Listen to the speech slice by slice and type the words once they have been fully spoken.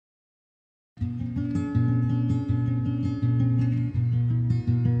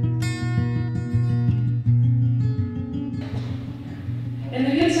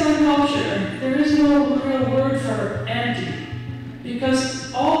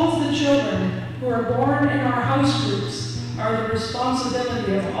Because all of the children who are born in our house groups are the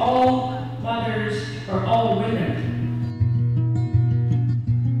responsibility of all mothers or all women.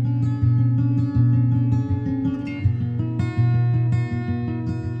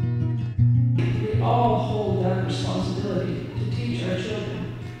 We all hold that responsibility to teach our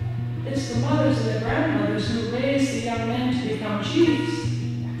children. It's the mothers and the grandmothers who raise the young men to become chiefs.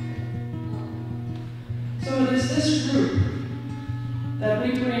 So it is this group that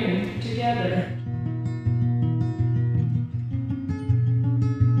we bring together.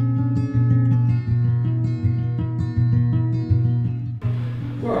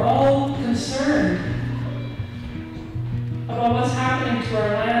 We're all concerned about what's happening to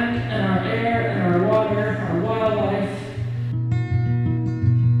our land and our air and our water, our wildlife.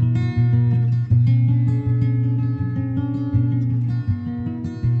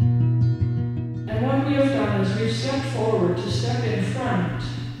 And what we have done is we've stepped forward to step in front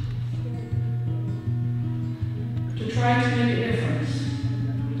to try to make a difference,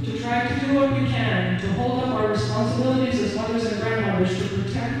 to try to do what we can to hold up our responsibilities as mothers and grandmothers to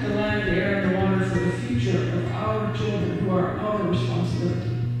protect the land, the air, and the water for the future of our children who are our responsibility.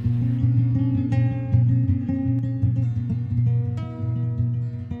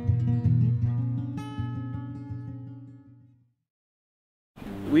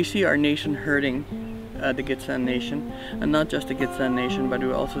 We see our nation hurting, the Gitxsan nation, and not just the Gitxsan nation, but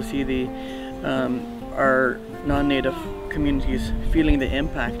we also see our non-native communities feeling the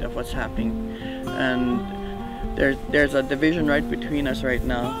impact of what's happening. And there's a division right between us right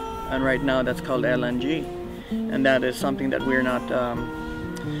now, and right now that's called LNG, and that is something that we're not,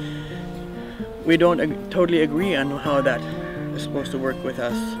 we don't totally agree on how that is supposed to work with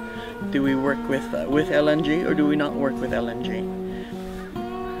us. Do we work with LNG or do we not work with LNG?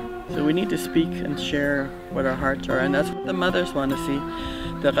 So we need to speak and share what our hearts are, and that's what the mothers want to see,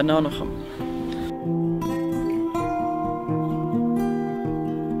 the Ganoonaxum.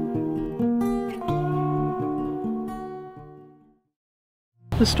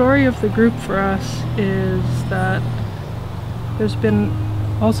 The story of the group for us is that there's been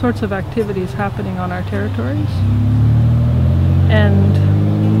all sorts of activities happening on our territories, and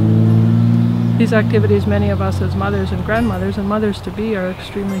these activities, many of us as mothers and grandmothers and mothers-to-be are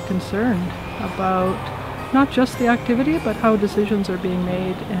extremely concerned about not just the activity, but how decisions are being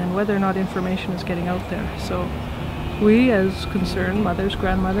made and whether or not information is getting out there. So we as concerned mothers,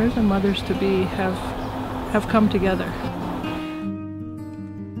 grandmothers, and mothers-to-be have come together.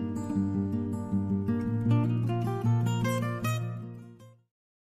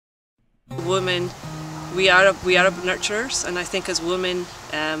 Women, we are nurturers, and I think as women,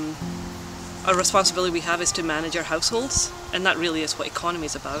 a responsibility we have is to manage our households, and that really is what economy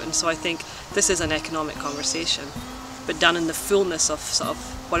is about. And so I think this is an economic conversation, but done in the fullness of sort of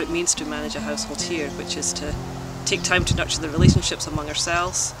what it means to manage a household here, which is to take time to nurture the relationships among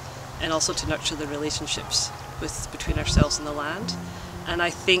ourselves, and also to nurture the relationships between ourselves and the land. And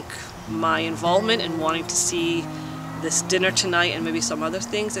I think my involvement in wanting to see this dinner tonight and maybe some other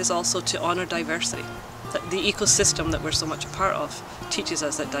things is also to honour diversity. That the ecosystem that we're so much a part of teaches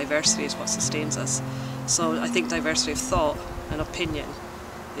us that diversity is what sustains us. So I think diversity of thought and opinion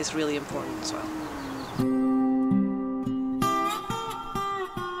is really important as well.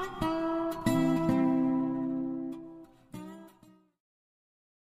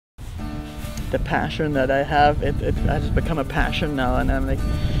 The passion that I have, it has become a passion now, and I'm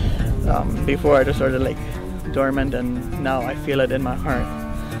like, before I just sort of like dormant, and now I feel it in my heart.